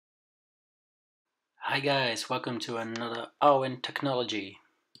Hi guys, welcome to another Hour in Technology.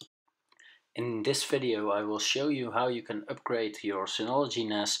 In this video I will show you how you can upgrade your Synology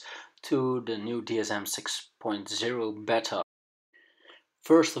NAS to the new DSM 6.0 beta.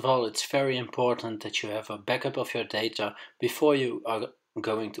 First of all, it's very important that you have a backup of your data before you are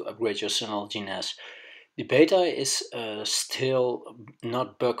going to upgrade your Synology NAS. The beta is still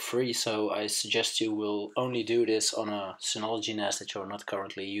not bug free, so I suggest you will only do this on a Synology NAS that you're not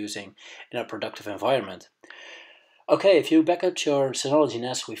currently using in a productive environment. Okay, if you back up your Synology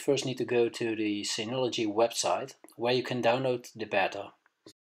NAS, we first need to go to the Synology website where you can download the beta.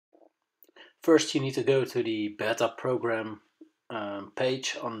 First you need to go to the beta program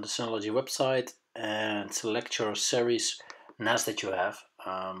page on the Synology website and select your series NAS that you have.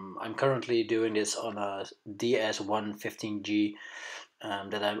 I'm currently doing this on a DSM 15G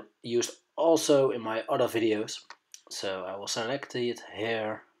that I used also in my other videos. So I will select it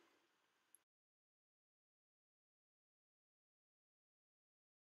here.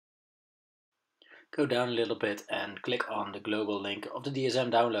 Go down a little bit and click on the global link of the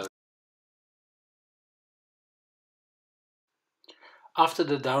DSM download. After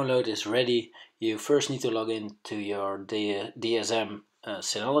the download is ready, you first need to log into your DSM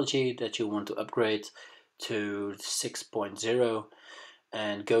Synology that you want to upgrade to 6.0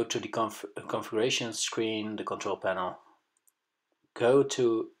 and go to the configuration screen, the control panel. Go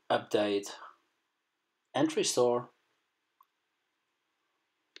to Update and Restore.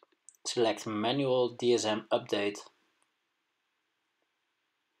 Select Manual DSM Update.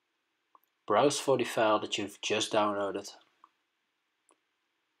 Browse for the file that you've just downloaded.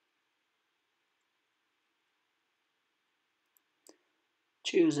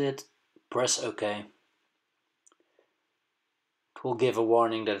 Choose it, press OK. It will give a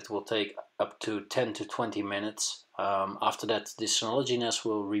warning that it will take up to 10 to 20 minutes. After that, the Synology NAS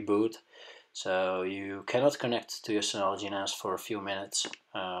will reboot, so you cannot connect to your Synology NAS for a few minutes.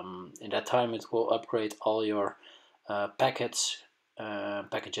 In that time, it will upgrade all your packages,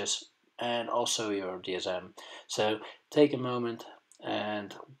 and also your DSM. So take a moment,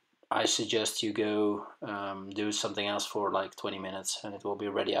 and I suggest you go do something else for like 20 minutes, and it will be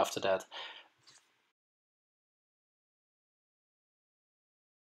ready after that.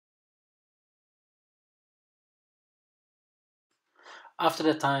 After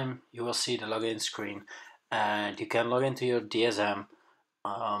that time, you will see the login screen, and you can log into your DSM.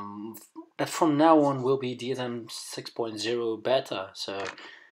 That from now on will be DSM 6.0 beta. So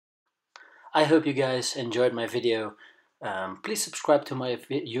I hope you guys enjoyed my video. Please subscribe to my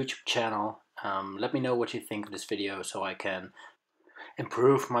YouTube channel. Let me know what you think of this video so I can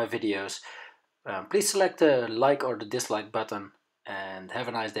improve my videos. Please select the like or the dislike button, and have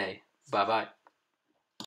a nice day. Bye bye.